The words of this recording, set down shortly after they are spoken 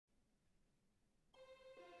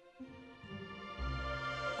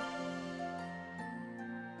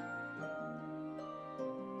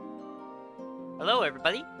Hello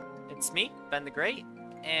everybody, it's me, Ben the Great,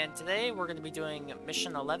 and today we're going to be doing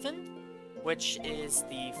Mission 11, which is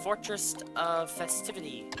the Fortress of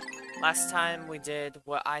Festivity. Last time we did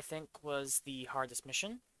what I think was the hardest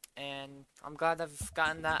mission, and I'm glad I've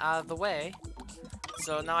gotten that out of the way,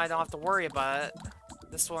 so now I don't have to worry about it.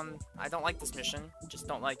 This one, I don't like this mission, just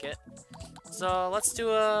don't like it. So let's do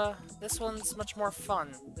this one's much more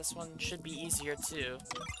fun. This one should be easier too.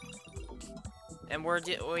 And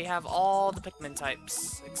we have all the Pikmin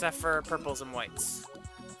types, except for purples and whites.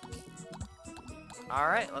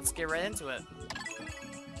 Alright, let's get right into it.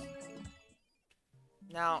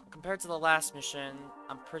 Now, compared to the last mission,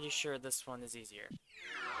 I'm pretty sure this one is easier.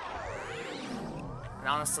 And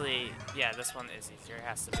honestly, yeah, this one is easier, it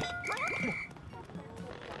has to be.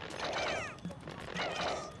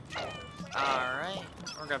 Alright,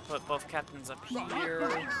 we're gonna put both captains up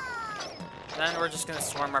here. Then we're just gonna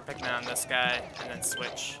swarm our Pikmin on this guy, and then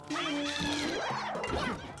switch. I'm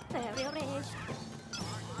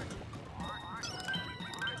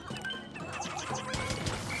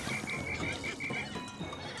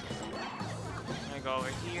gonna go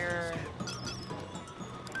over here.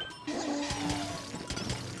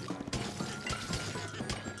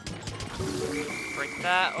 Break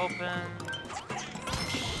that open.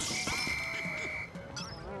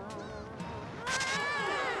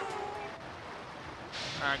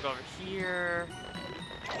 Alright, go over here.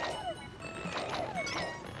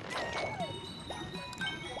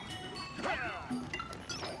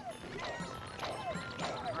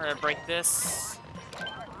 We're gonna break this.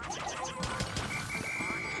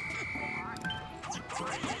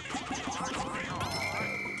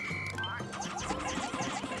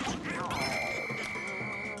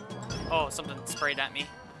 Oh, something sprayed at me.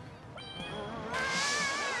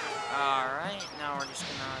 Alright, now we're just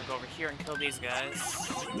gonna go over here and kill these guys.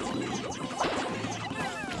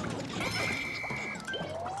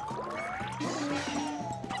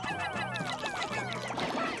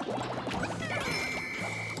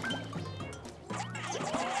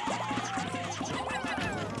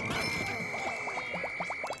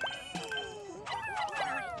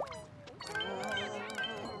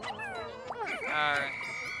 Alright.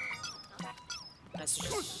 Let's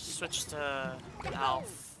just switch to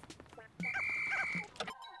Alf.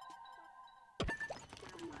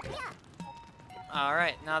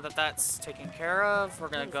 Alright, now that that's taken care of, we're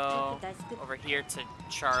gonna go over here to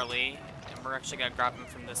Charlie, and we're actually gonna grab him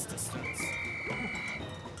from this distance.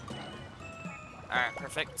 Alright,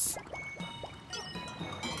 perfect.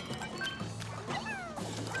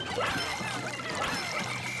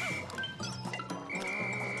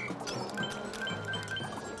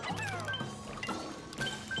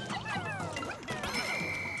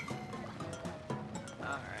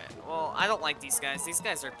 Well, I don't like these guys. These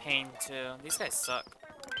guys are pain too. These guys suck.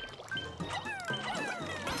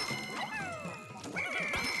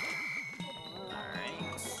 Alright.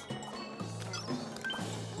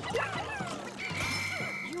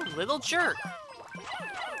 You little jerk!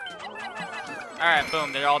 Alright,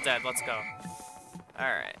 boom, they're all dead. Let's go.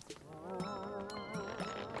 Alright.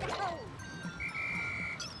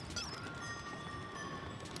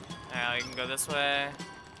 Now you can go this way.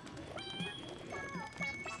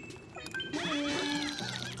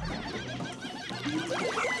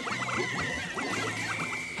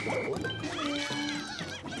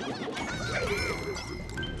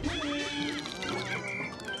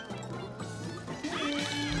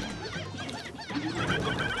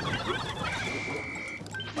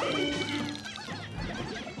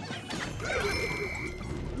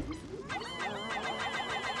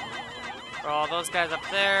 All those guys up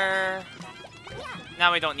there.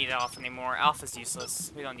 Now we don't need Alpha anymore. Alpha's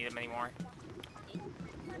useless. We don't need him anymore.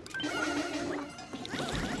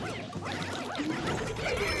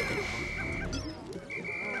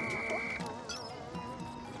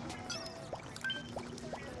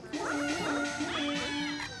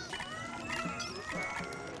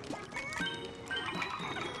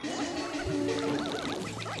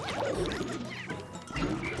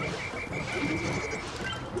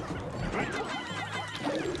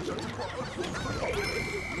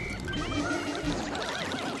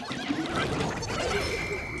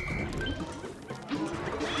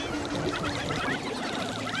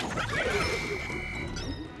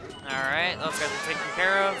 Alright, those guys are taken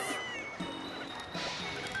care of.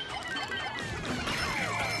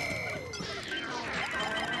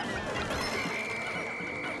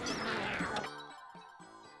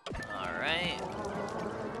 Alright.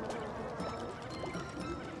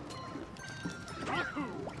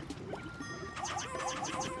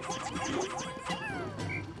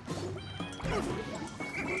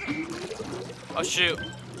 Oh shoot.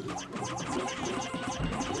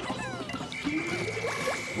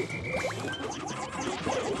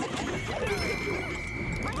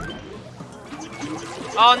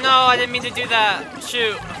 Oh no, I didn't mean to do that.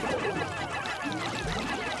 Shoot.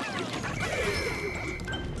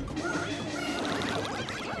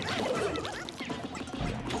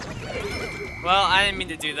 Well, I didn't mean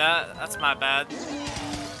to do that. That's my bad.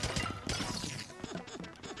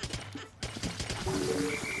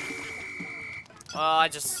 Well,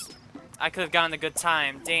 I could have gotten a good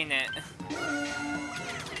time. Dang it.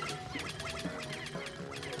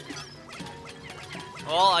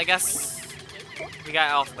 Well, I guess we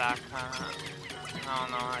got Elf back. I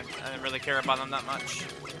don't know. I didn't really care about him that much.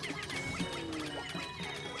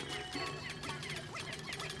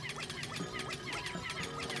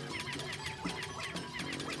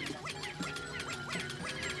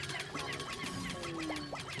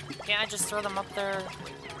 Can't I just throw them up there?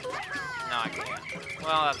 No, I can't.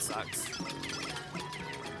 Well, that sucks.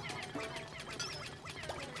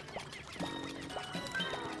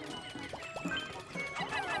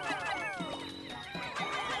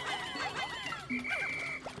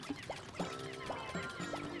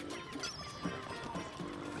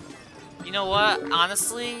 You know what?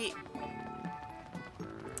 Honestly,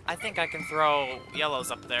 I think I can throw yellows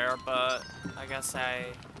up there, but I guess I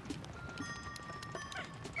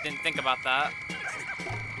didn't think about that.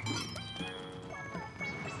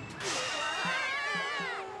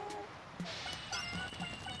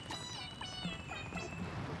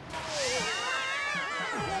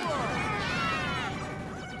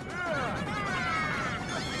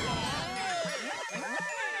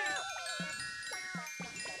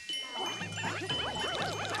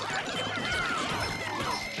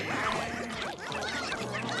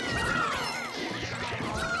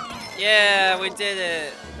 Yeah, we did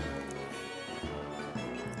it.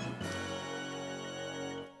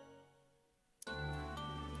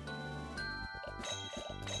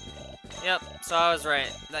 Yep, so I was right.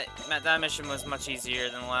 That mission was much easier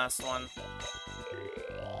than the last one.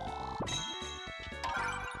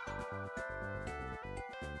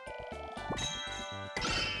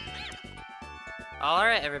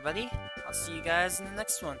 Alright, everybody. I'll see you guys in the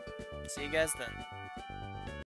next one. See you guys then.